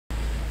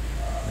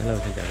Hello,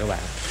 xin chào các bạn.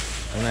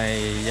 Hôm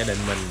nay gia đình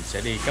mình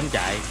sẽ đi cắm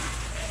trại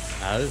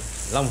ở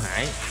Long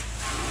Hải.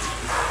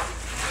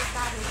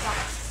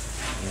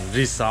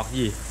 Resort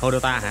gì?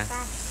 Hodota hả?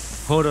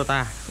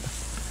 Hodota.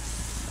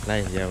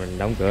 Đây, giờ mình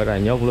đóng cửa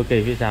rồi, nhốt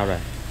Lucky phía sau rồi.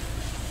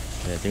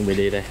 Giờ chuẩn bị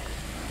đi đây.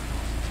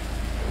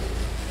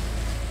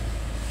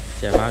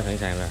 Xe pháo sẵn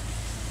sàng rồi.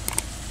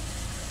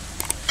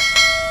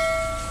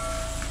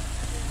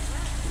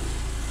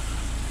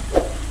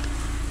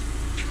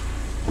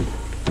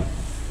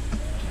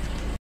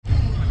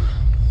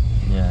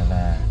 Giờ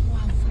là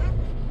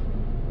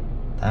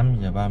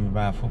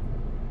 8:33.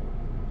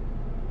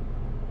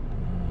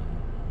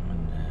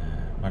 Mình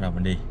bắt đầu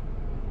mình đi.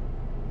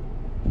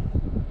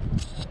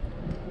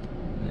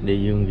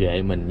 Đi Dương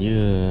ghệ mình với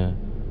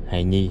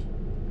Hài Nhi.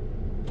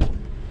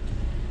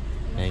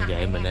 Đây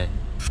ghệ mình đây.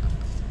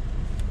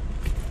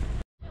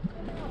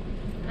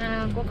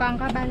 Của con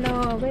có ba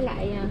lô với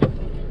lại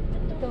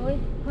túi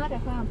hết rồi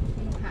phải không?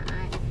 Điện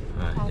thoại.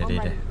 Rồi, giờ đi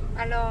đây.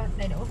 Ba lô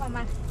đầy đủ không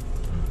anh?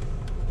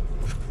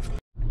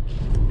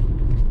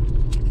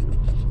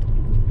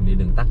 Đi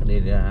đường tắt đi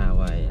ra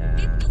ngoài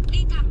tiếp tục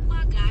đi thẳng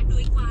qua gã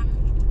núi Quan,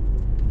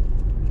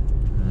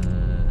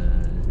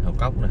 Hậu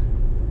Cốc nè.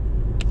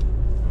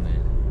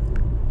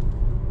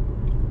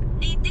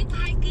 đi tiếp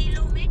 2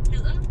 km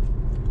nữa.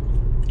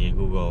 Chị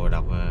Google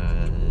đọc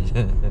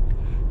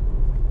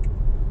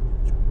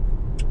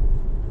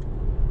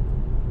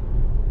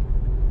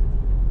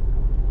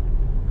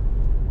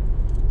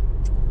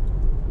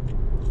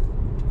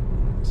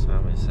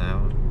sao vậy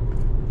sao?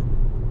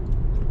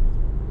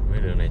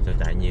 Mấy đường này cho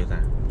chạy nhiều ta?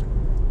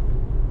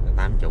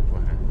 80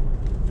 rồi hả?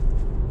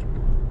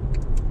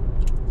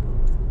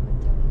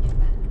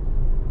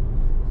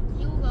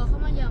 Google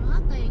không bao giờ mà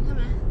hết tiền không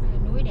ạ?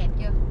 Núi đẹp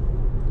chưa?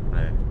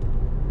 Đây.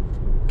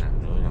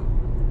 Núi không?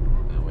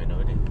 Quay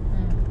núi đi.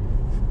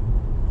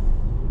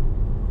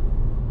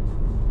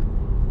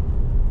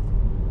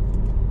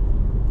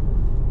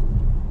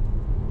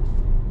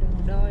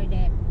 Đường đôi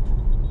đẹp.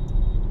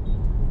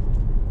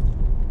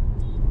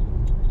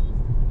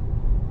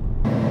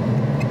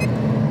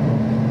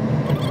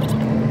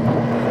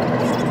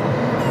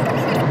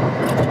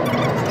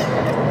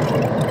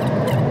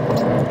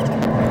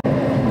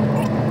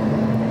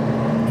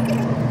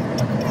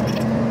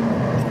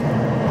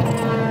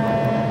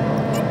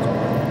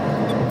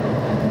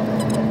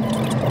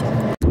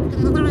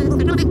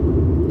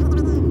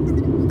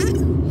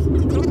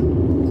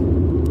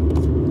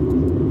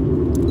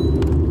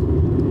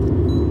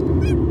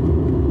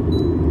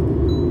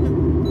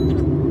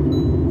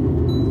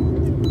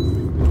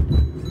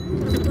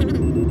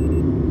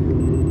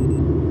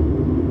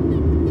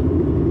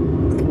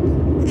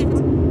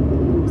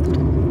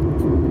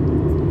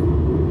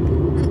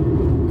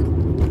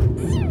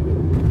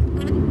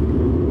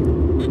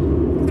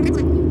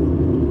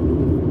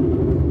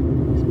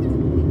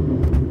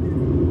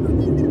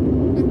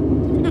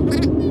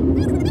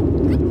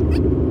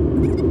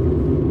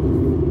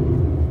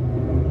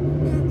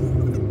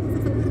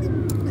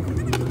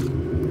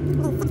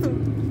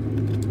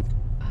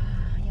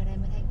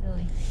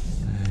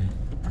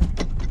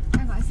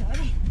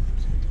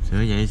 Sửa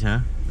vậy sir.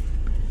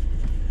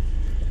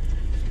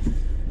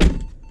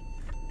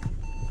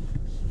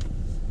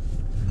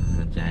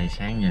 Mình chạy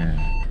sáng giờ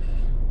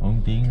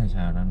 4 tiếng hay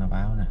sao đó nó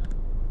báo nè.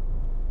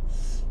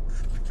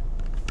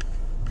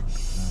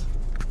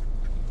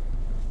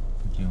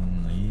 Kêu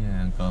nghỉ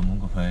ăn cơm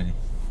uống cà phê đi.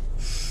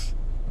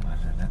 Mệt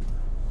rồi đó.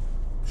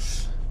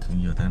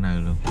 Cũng vô tới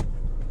nơi luôn.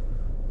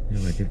 Vô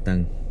về tiếp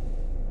Tân.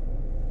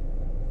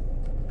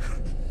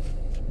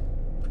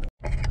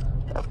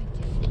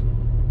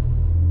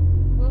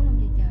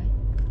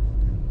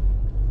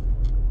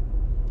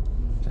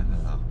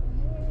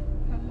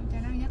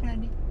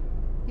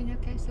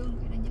 Xuống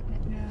cái nó nhấc lên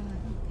rồi,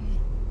 ok.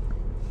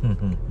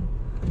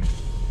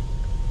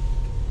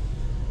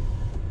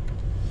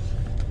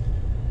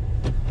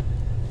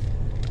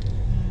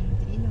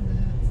 Chỉ luôn rồi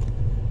hả?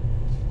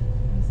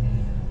 Đậu xe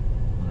rồi.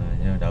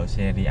 Nhưng mà đậu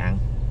xe đi ăn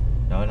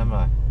đói lắm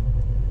rồi.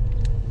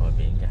 Ngồi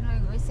biển kìa. Nơi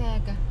gửi xe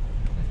kìa.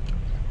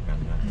 Gần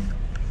rồi.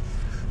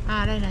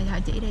 Đây nè, họ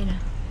chỉ đây nè.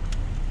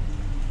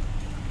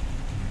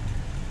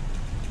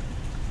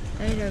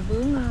 Đây rồi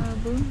vướng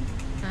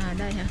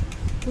đây hả?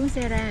 Vướng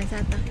xe ra là sao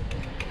ta?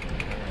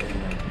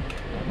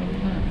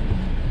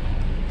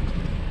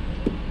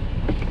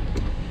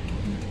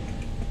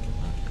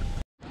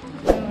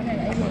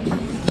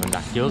 Mình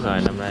đặt trước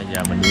rồi, năm nay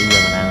giờ mình đi vô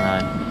mình ăn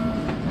thôi.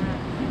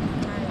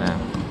 Nè.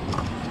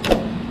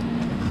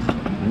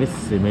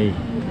 Miss me.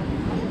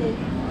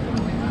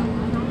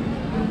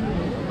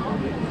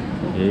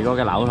 Chỉ có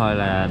cái lẩu thôi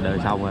là đời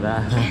xong rồi đó.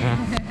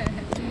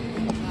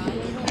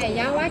 Này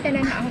gió quá cho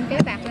nên họ không kéo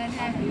bạc lên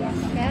ha.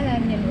 Kéo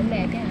lên nhìn cũng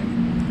đẹp chứ hả?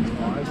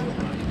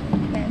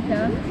 Đẹp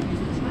sớm.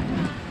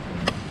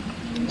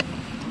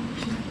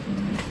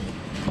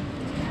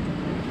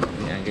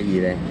 Ăn cái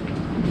gì đây?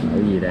 Ở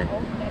gì đây?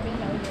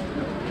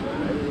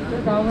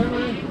 Rồi,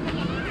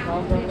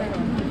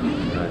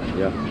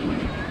 vô.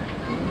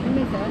 Bánh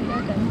mì sữa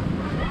cho tỉnh.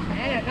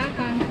 Nãy là có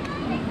con.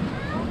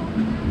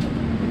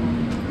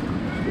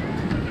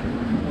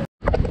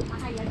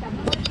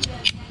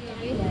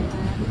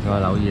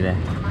 Coi lẩu gì đây?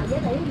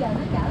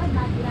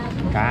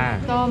 Cá.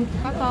 Tôm,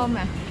 có tôm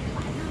nè.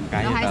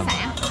 Cá Lẩu với hải tôm.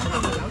 sản,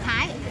 lẩu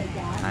Thái.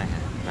 Thái,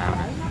 rau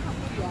nè.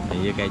 Thì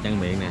với cây trắng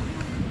miệng nè.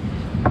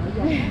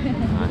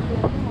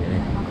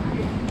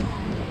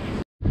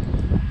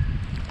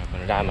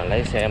 Mình ra mình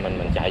lấy xe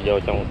mình chạy vô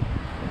trong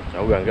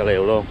chỗ gần cái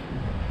liều luôn.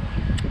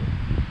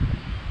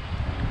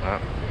 Đó.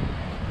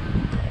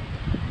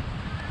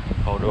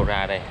 Hồ đô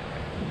ra đây.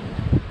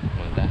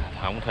 Mình đã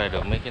không thuê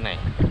được mấy cái này.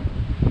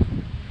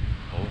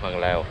 Ngủ phần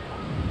lều.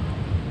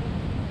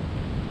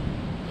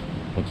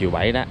 1,7 triệu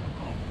đó.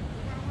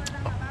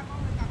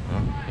 Đó,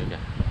 thấy kìa.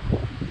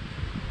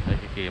 Thấy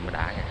cái kia mà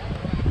đã nha.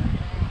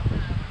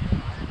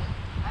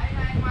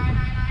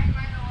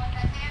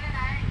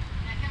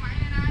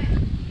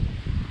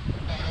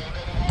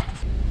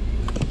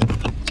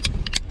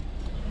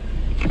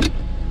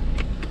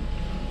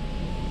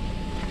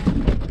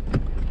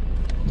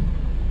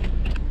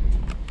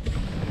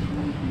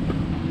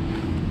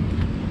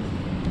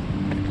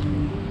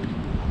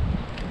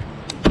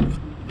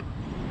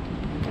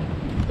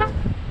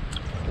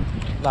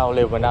 Đâu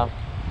liều mình đâu?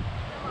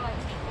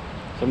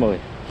 Số 10.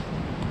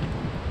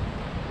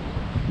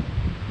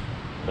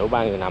 Đủ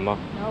 3 người nằm không?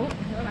 Đủ,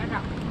 đủ bạn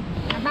rộng.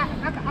 Bà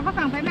có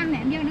cần phải mang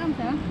nệm vô nữa không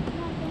sữa?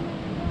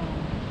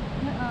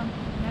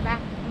 Nè ba,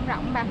 cũng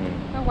rộng ba.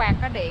 Có quạt,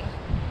 có điện.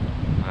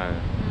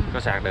 Có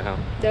sạc được không?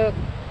 Được.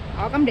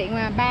 Ổ cắm điện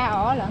mà 3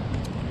 ổ lận.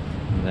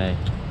 Đây.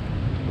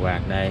 Quạt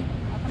đây.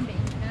 Ổ cắm điện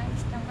đây,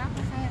 trong góc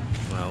có thấy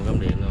không? Ổ cắm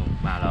điện luôn,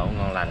 3 lỗ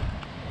ngon lành.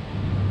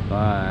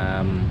 Có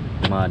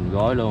mền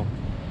gối luôn.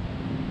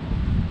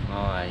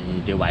 Rồi,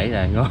 1,7 triệu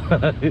rồi, ngon.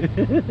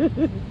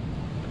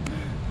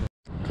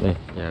 Đây,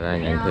 nhà ra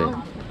nhận tiền.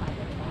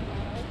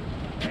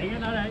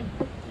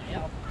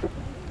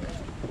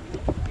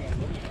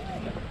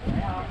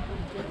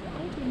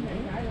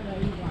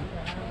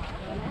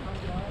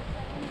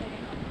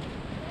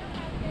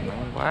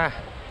 Nóng quá.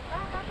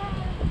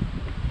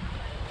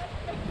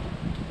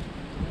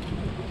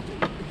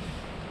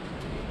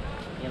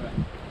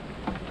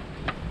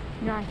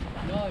 Rồi.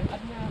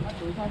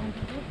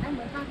 Anh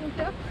bữa con xuống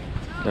trước.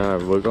 Rồi,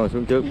 bữa con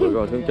xuống trước, bữa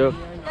con xuống trước.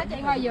 Cho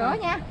chị ngồi giữa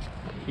nha.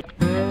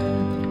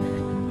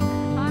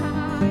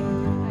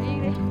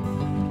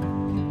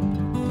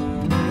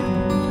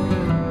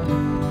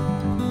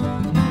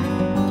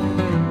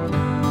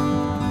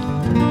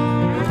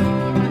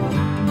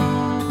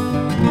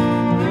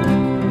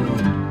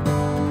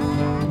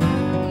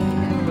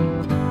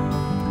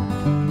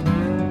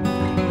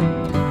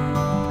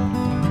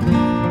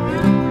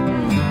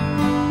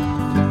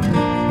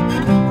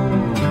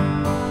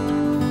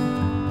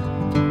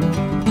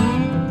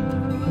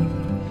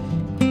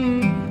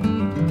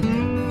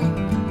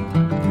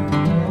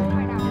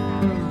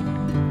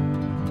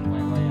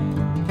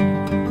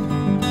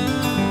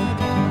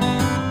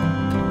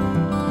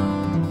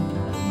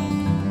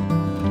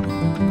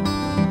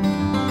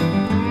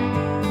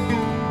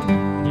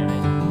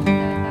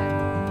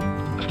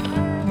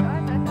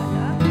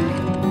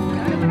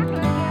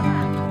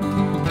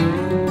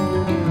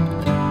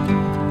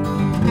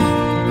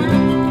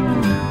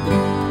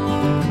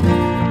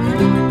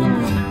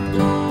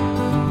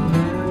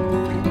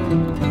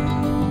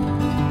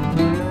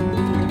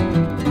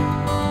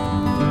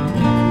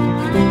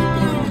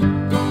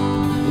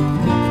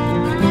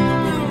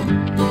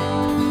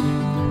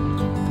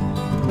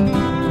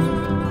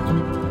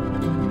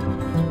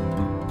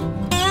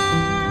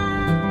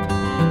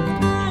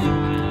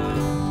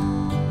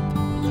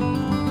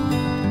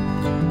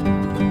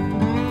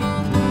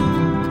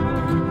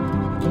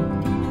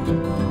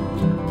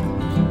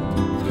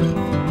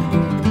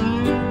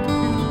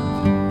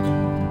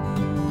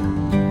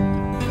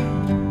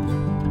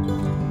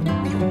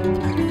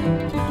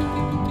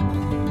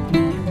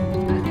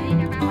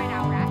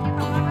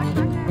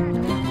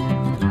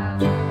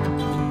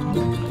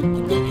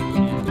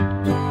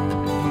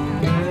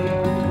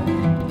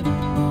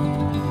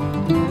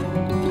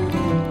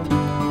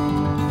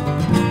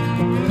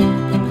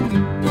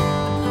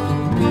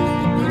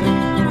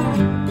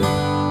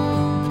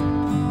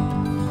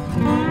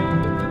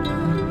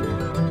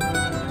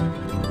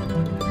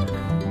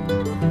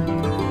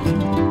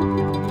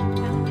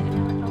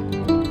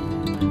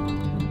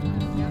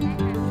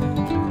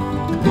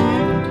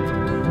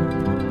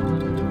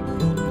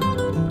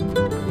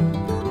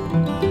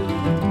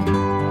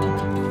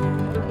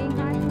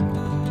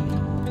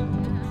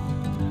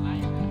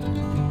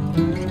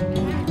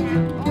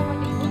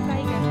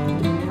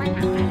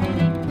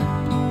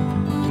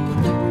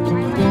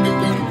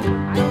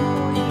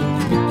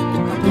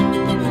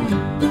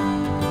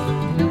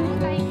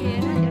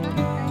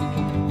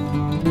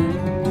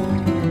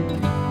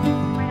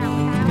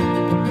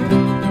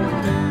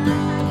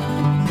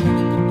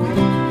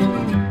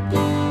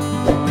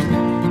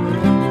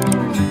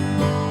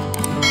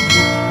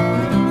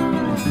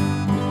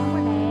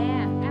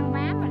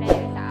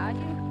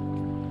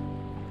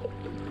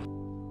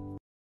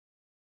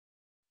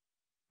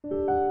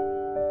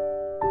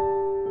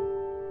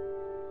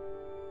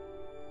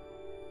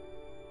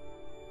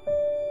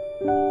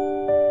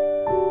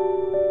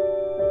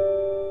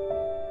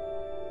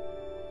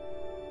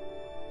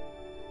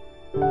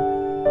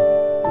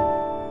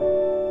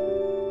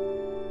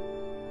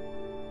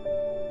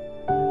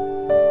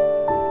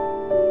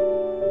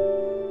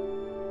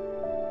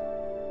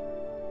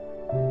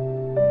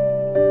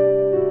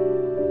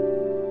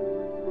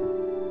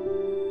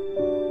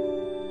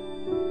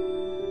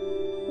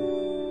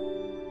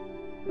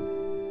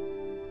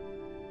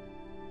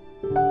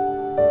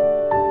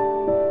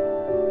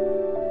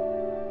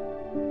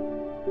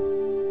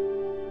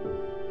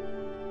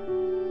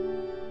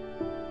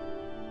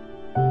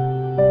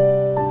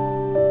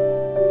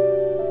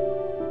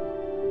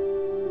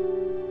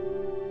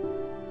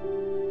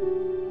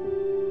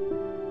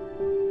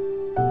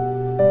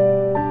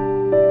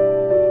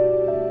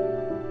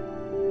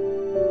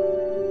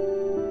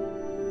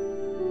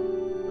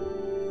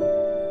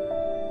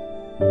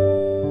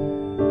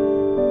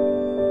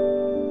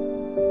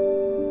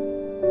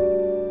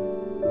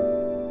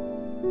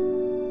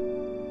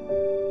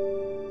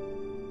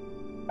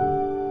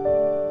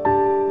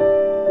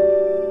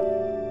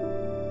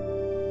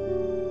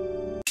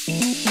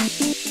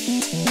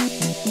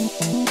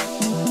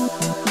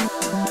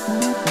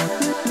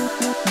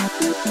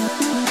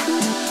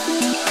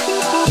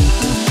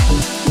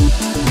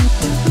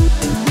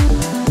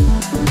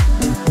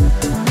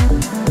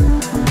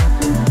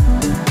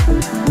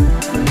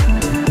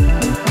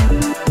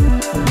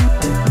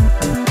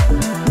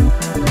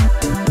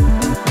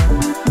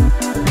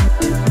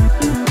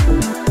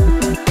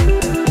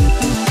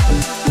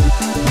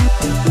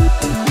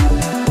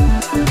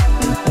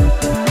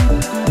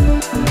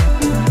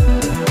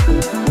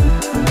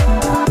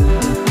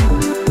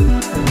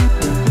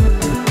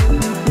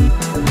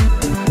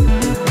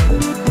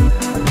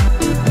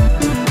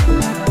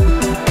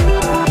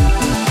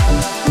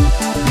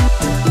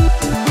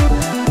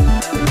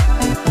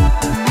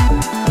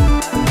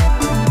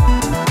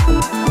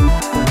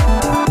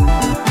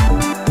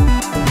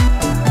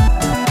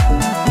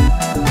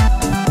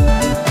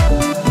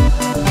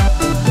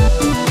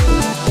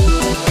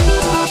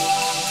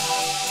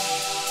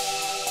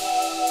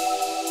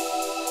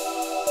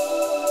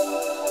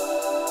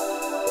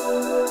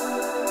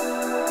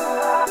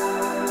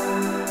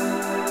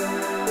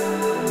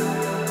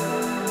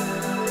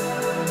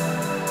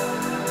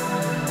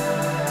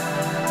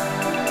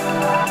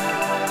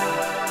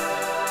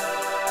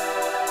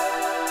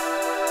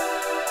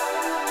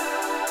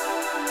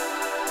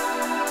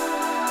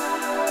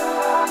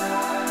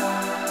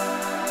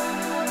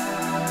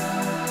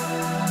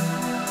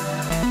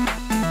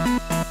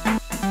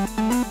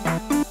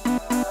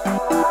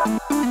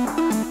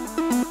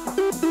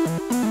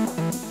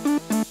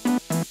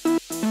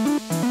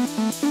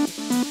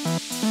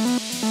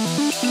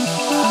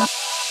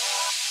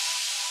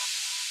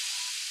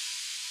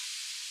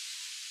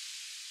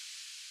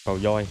 Cầu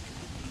voi.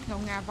 Ngầu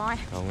ngà voi.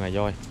 Cầu ngà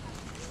voi.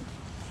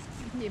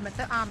 Gì mà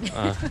tới om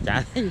vậy?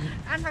 Chả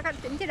Anh phải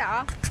chỉnh chế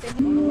độ.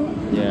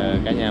 giờ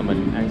cả nhà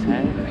mình ăn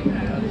sáng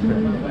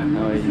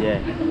thôi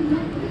về.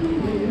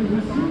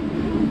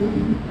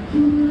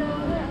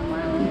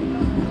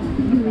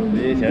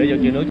 Đi sửa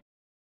vô kia nước.